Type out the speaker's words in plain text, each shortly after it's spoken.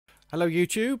Hello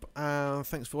YouTube,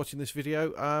 thanks for watching this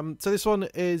video. So this one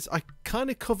is, I kind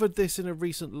of covered this in a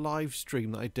recent live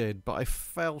stream that I did, but I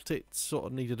felt it sort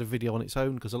of needed a video on its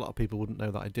own because a lot of people wouldn't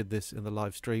know that I did this in the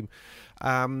live stream.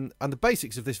 And the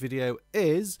basics of this video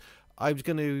is I was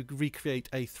going to recreate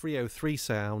a 303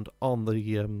 sound on the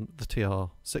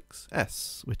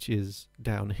TR6-S, which is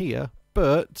down here,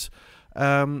 but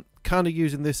kind of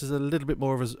using this as a little bit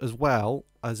more of as well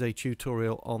as a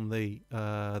tutorial on the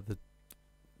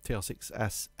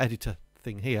TR6-S editor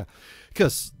thing here,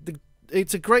 because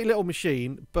it's a great little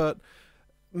machine, but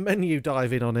menu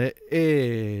diving on it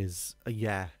is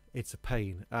it's a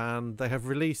pain. And they have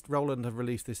released, Roland have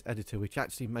released this editor which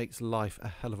actually makes life a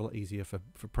hell of a lot easier for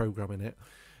programming it,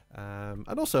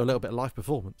 and also a little bit of live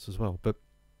performance as well. But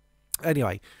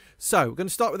anyway, so we're going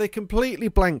to start with a completely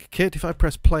blank kit. If I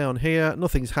press play on here,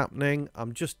 nothing's happening.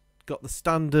 I'm just got the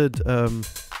standard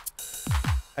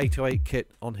 808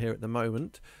 kit on here at the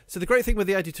moment. So the great thing with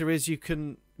the editor is you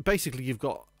can basically, you've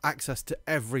got access to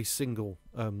every single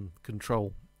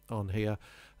control on here.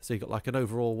 So you've got like an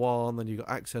overall one, then you've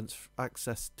got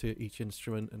access to each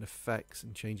instrument and effects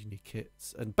and changing your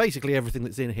kits and basically everything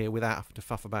that's in here without having to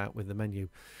faff about with the menu.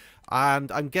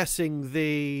 And I'm guessing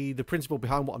the principle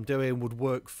behind what I'm doing would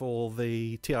work for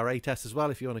the TR8S as well,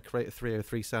 if you want to create a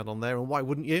 303 sound on there. And why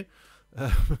wouldn't you?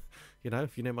 You know,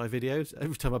 if you know my videos,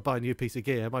 every time I buy a new piece of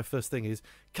gear, my first thing is,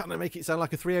 can I make it sound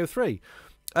like a 303?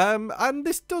 And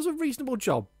this does a reasonable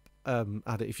job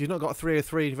at it. If you've not got a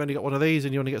 303, you've only got one of these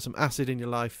and you want to get some acid in your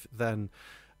life, then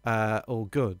all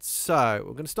good. So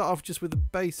we're going to start off just with the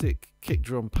basic kick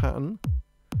drum pattern.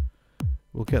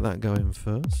 We'll get that going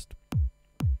first.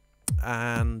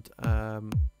 And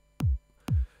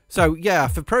so yeah,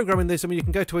 for programming this, I mean, you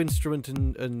can go to instrument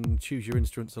and choose your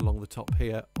instruments along the top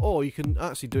here, or you can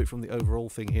actually do it from the overall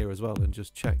thing here as well and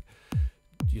just check,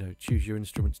 you know, choose your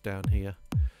instruments down here.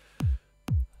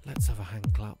 Let's have a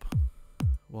hand clap.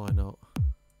 Why not?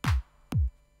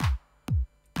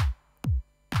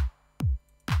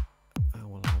 And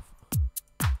we'll have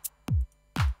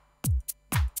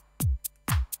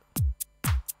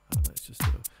let's just do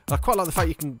it. I quite like the fact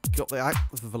you can get the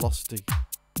velocity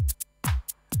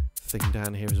thing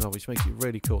down here as well, which makes it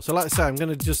really cool. So like I say, I'm going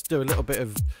to just do a little bit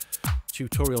of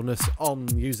tutorialness on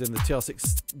using the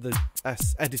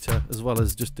TR6-S editor as well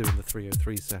as just doing the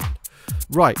 303 sound.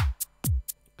 Right,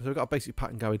 so we've got a basic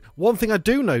pattern going. One thing I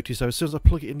do notice though, as soon as I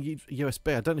plug it in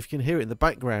USB, I don't know if you can hear it in the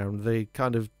background, the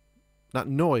kind of that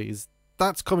noise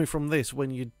that's coming from this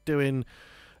when you're doing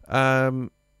when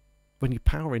you're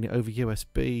powering it over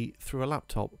USB through a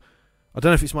laptop. I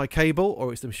don't know if it's my cable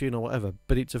or it's the machine or whatever,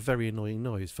 but it's a very annoying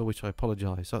noise, for which I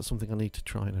apologise. That's something I need to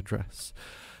try and address.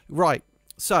 Right,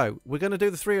 so we're going to do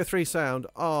the 303 sound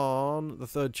on the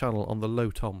third channel, on the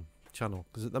low tom channel,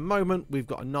 because at the moment we've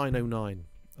got a 909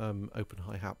 open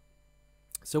hi-hat.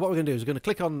 So what we're going to do is we're going to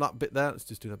click on that bit there. Let's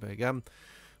just do that bit again.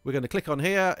 We're going to click on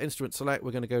here, instrument select.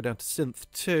 We're going to go down to synth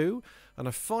 2, and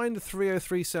I find the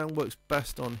 303 sound works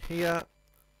best on here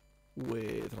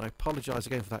with, and I apologise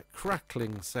again for that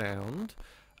crackling sound.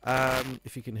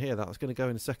 If you can hear that, it's going to go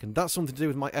in a second. That's something to do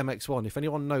with my MX1. If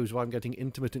anyone knows why I'm getting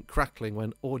intermittent crackling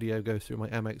when audio goes through my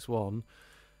MX1,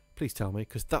 please tell me,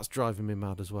 because that's driving me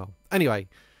mad as well. Anyway,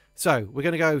 so we're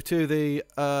going to go to the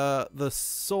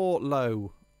saw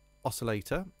low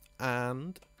oscillator,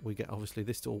 and we get, obviously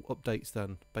this all updates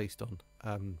then based on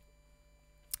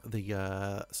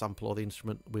the sample or the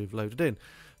instrument we've loaded in.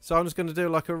 So I'm just going to do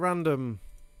like a random,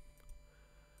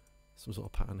 some sort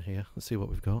of pattern here. Let's see what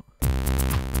we've got.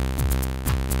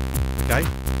 Okay,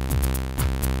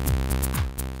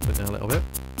 put it down a little bit.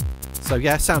 So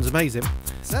yeah, sounds amazing.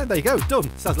 So there you go, done.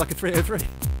 Sounds like a 303.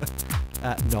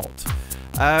 Not.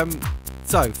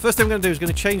 So first thing I'm going to do is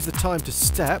going to change the time to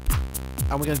step,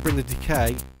 and we're going to bring the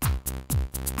decay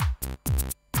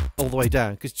all the way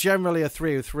down, because generally a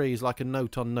 303 is like a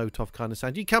note on note off kind of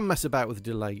sound. You can mess about with the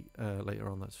delay later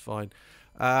on, that's fine.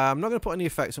 I'm not going to put any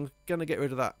effects. I'm going to get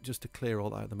rid of that just to clear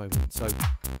all that at the moment.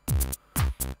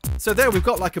 So there we've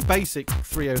got like a basic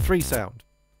 303 sound.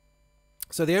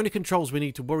 So the only controls we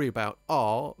need to worry about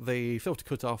are the filter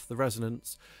cutoff, the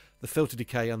resonance, the filter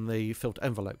decay, and the filter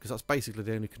envelope, because that's basically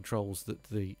the only controls that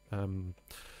the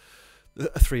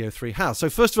 303 has. So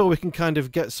first of all, we can kind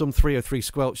of get some 303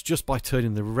 squelch just by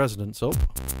turning the resonance up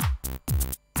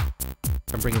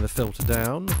and bringing the filter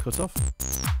down, the cutoff.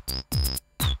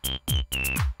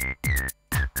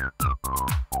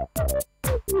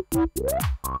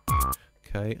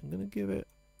 Okay, I'm going to give it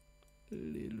a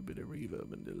little bit of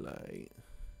reverb and delay.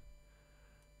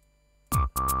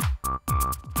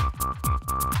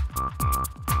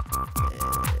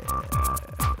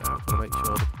 Now I've got to make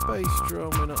sure the bass drum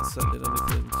we're not sending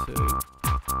anything to.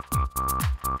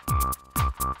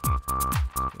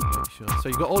 Make sure. So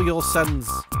you've got all your sends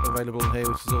available in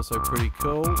here, which is also pretty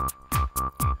cool.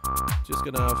 Just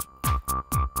gonna have.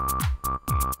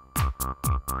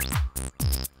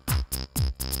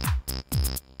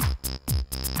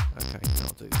 Okay,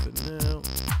 that'll do for now.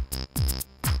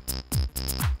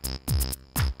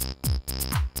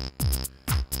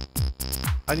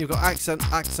 And you've got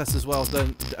access as well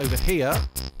then over here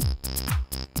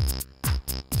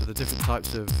to the different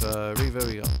types of reverb.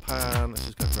 We got pan. Let's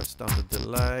just go for a standard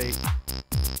delay.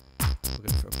 We'll go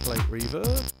for a plate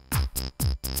reverb.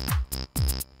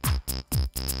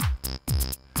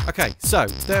 Okay, so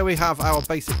there we have our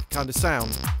basic kind of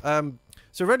sound.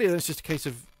 So really, it's just a case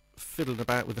of fiddling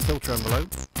about with the filter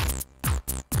envelope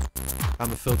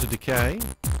and the filter decay.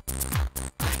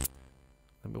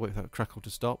 Let me wait for that crackle to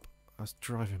stop. That's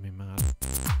driving me mad.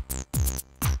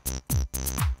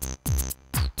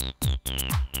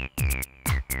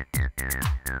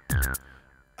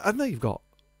 And there you've got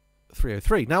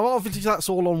 303. Now, obviously, that's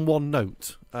all on one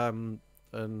note. And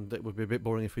it would be a bit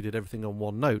boring if we did everything on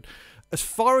one note. As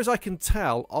far as I can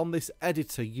tell, on this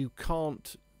editor, you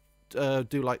can't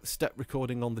do like step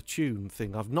recording on the tune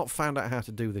thing. I've not found out how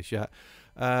to do this yet.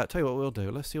 Tell you what we'll do.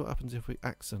 Let's see what happens if we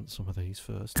accent some of these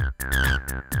first. Okay,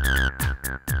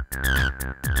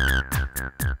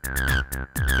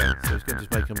 so it's going to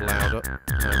just make them louder,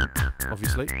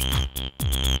 obviously.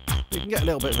 You can get a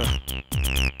little bit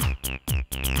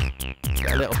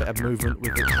of movement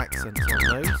with the accents on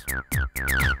those.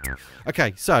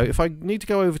 Okay, so if I need to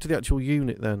go over to the actual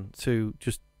unit then to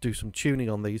just do some tuning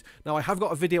on these. Now I have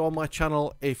got a video on my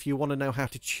channel if you want to know how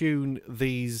to tune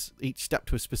these each step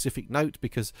to a specific note,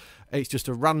 because it's just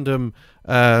a random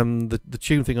the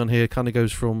tune thing on here kind of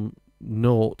goes from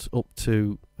 0 up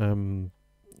to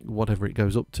whatever it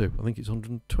goes up to. I think it's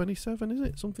 127, is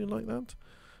it? Something like that.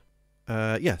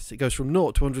 Yes, it goes from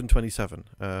 0 to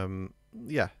 127.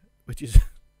 Yeah, which is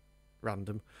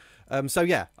random. So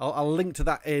yeah, I'll link to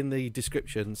that in the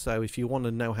description. So if you want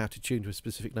to know how to tune to a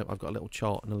specific note, I've got a little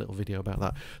chart and a little video about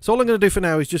that. So all I'm going to do for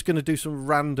now is just going to do some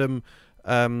random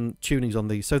tunings on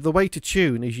these. So the way to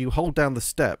tune is you hold down the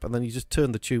step and then you just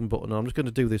turn the tune button on. I'm just going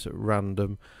to do this at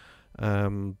random.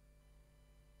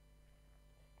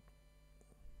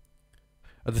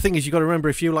 And the thing is, you've got to remember,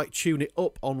 if you like tune it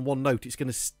up on one note, it's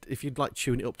going to, if you'd like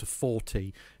tune it up to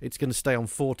 40, it's going to stay on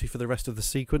 40 for the rest of the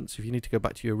sequence. If you need to go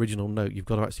back to your original note, you've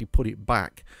got to actually put it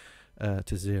back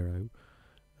to 0.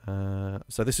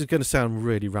 So this is going to sound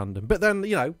really random. But then,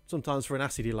 you know, sometimes for an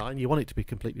acidy line, you want it to be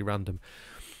completely random.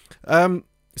 So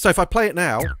if I play it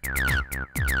now,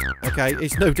 okay,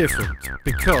 it's no different,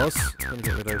 because, let me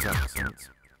get rid of those accents.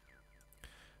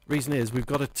 Reason is, we've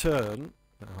got to turn...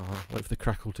 Oh, wait for the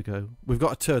crackle to go. We've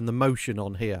got to turn the motion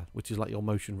on here, which is like your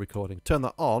motion recording. Turn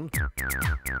that on.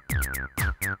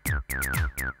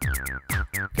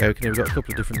 Okay, we've got a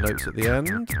couple of different notes at the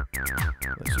end.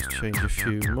 Let's just change a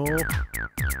few more.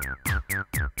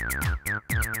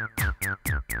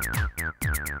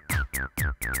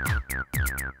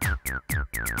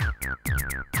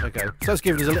 Okay, so that's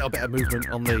giving us a little bit of movement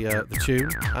on the tune.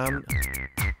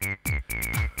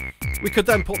 We could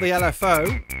then put the LFO.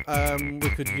 We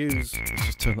could use. Let's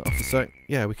just turn that off a sec.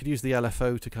 Yeah, we could use the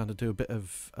LFO to kind of do a bit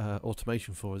of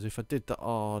automation for us. If I did that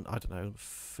on, I don't know,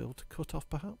 filter cutoff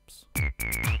perhaps.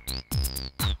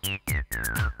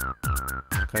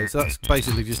 Okay, so that's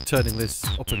basically just turning this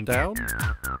up and down.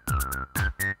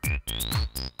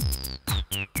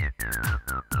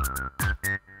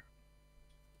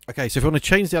 Okay, so if we want to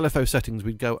change the LFO settings,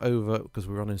 we'd go over, because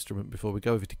we were on instrument before, we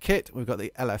go over to kit. We've got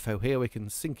the LFO here. We can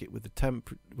sync it with the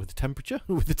temperature,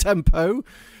 with the tempo,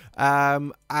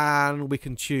 and we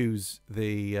can choose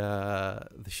the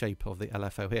shape of the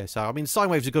LFO here. So I mean, sine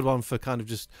wave's a good one for kind of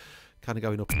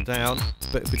going up and down.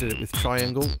 But if we did it with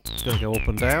triangle, it's going to go up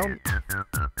and down.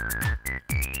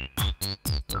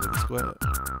 With the square.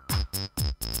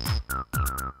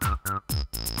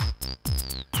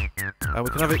 And we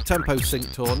can have it tempo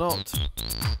synced or not.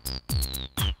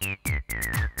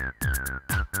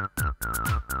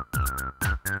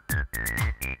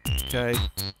 Okay.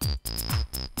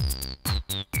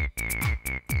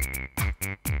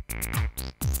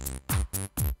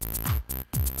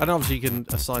 And obviously you can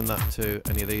assign that to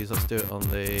any of these. Let's do it on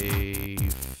the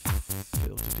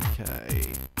filter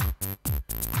decay.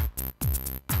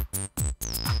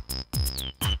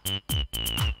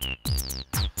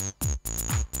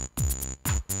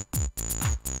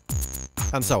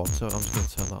 And so on. So I'm just going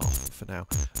to turn that off for now.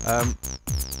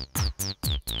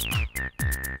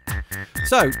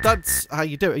 So that's how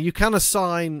you do it. You can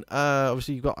assign,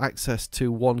 obviously you've got access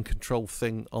to one control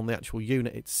thing on the actual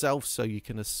unit itself, so you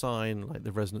can assign like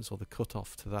the resonance or the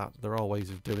cutoff to that. There are ways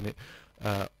of doing it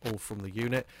all from the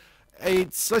unit.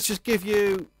 Let's just give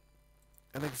you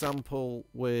an example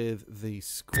with the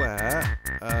square.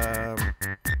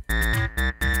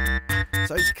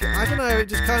 So I don't know, it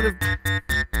just kind of,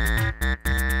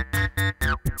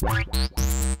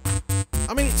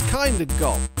 I mean, it's kind of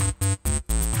got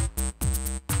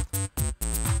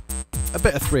a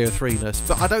bit of 303-ness,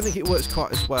 but I don't think it works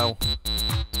quite as well.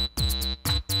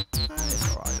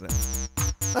 It's alright, isn't it?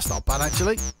 That's not bad,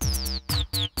 actually.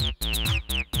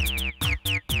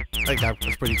 There you go,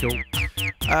 that's pretty cool.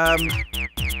 And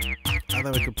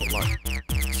then we can put like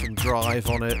some drive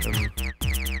on it, and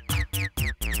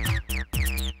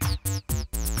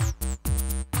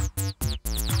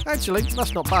actually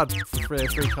that's not bad for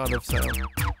 303 kind of sound.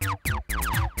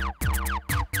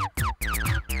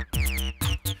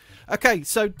 Okay,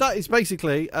 so that is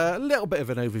basically a little bit of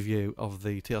an overview of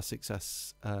the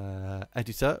TR6-S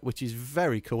editor, which is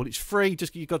very cool. It's free.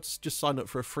 You've got to just sign up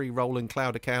for a free Roland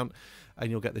Cloud account,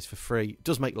 and you'll get this for free. It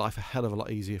does make life a hell of a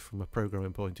lot easier from a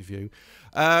programming point of view.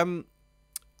 And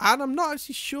I'm not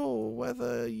actually sure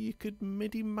whether you could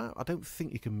MIDI map. I don't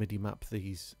think you can MIDI map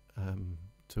these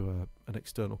to an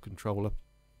external controller.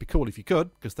 It'd be cool if you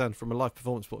could, because then from a live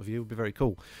performance point of view, it would be very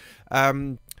cool.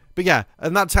 But yeah,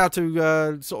 and that's how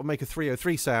to sort of make a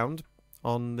 303 sound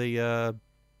on the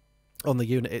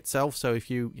unit itself. So if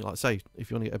you like say,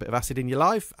 if you want to get a bit of acid in your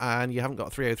life and you haven't got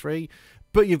a 303,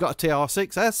 but you've got a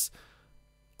TR6-S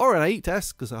or an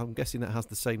 8S, because I'm guessing that has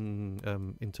the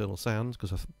same internal sounds,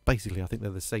 because basically I think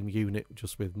they're the same unit,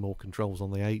 just with more controls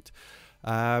on the 8.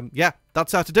 Yeah,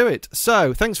 that's how to do it.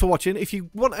 So thanks for watching. If you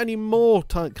want any more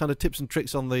kind of tips and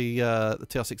tricks on the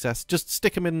TR6-S, just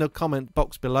stick them in the comment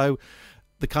box below.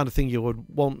 The kind of thing you would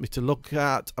want me to look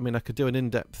at. I mean, I could do an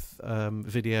in-depth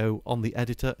video on the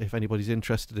editor if anybody's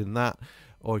interested in that,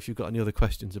 or if you've got any other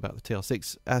questions about the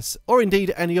TR6-S, or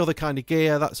indeed any other kind of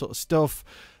gear, that sort of stuff,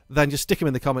 then just stick them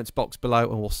in the comments box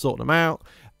below and we'll sort them out.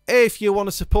 If you want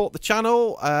to support the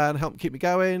channel and help keep me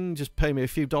going, just pay me a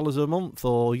few dollars a month,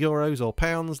 or euros or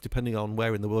pounds, depending on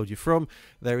where in the world you're from.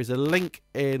 There is a link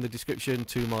in the description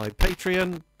to my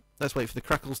Patreon. Let's wait for the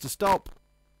crackles to stop.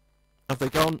 Have they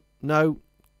gone? No.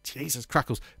 Jesus,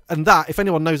 crackles. And that, if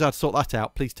anyone knows how to sort that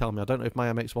out, please tell me. I don't know if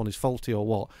my MX1 is faulty or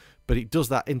what, but it does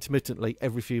that intermittently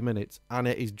every few minutes, and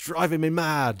it is driving me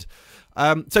mad.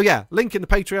 So yeah, link in the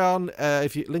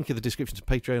Patreon, link in the description to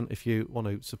Patreon if you want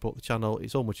to support the channel.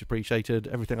 It's all much appreciated.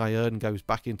 Everything I earn goes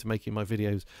back into making my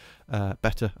videos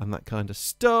better and that kind of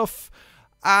stuff.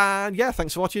 And yeah,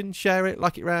 thanks for watching. Share it,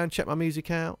 like it round, check my music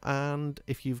out, and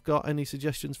if you've got any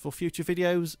suggestions for future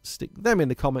videos, stick them in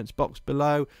the comments box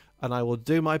below, and I will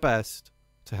do my best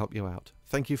to help you out.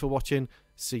 Thank you for watching.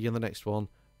 See you in the next one.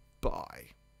 Bye.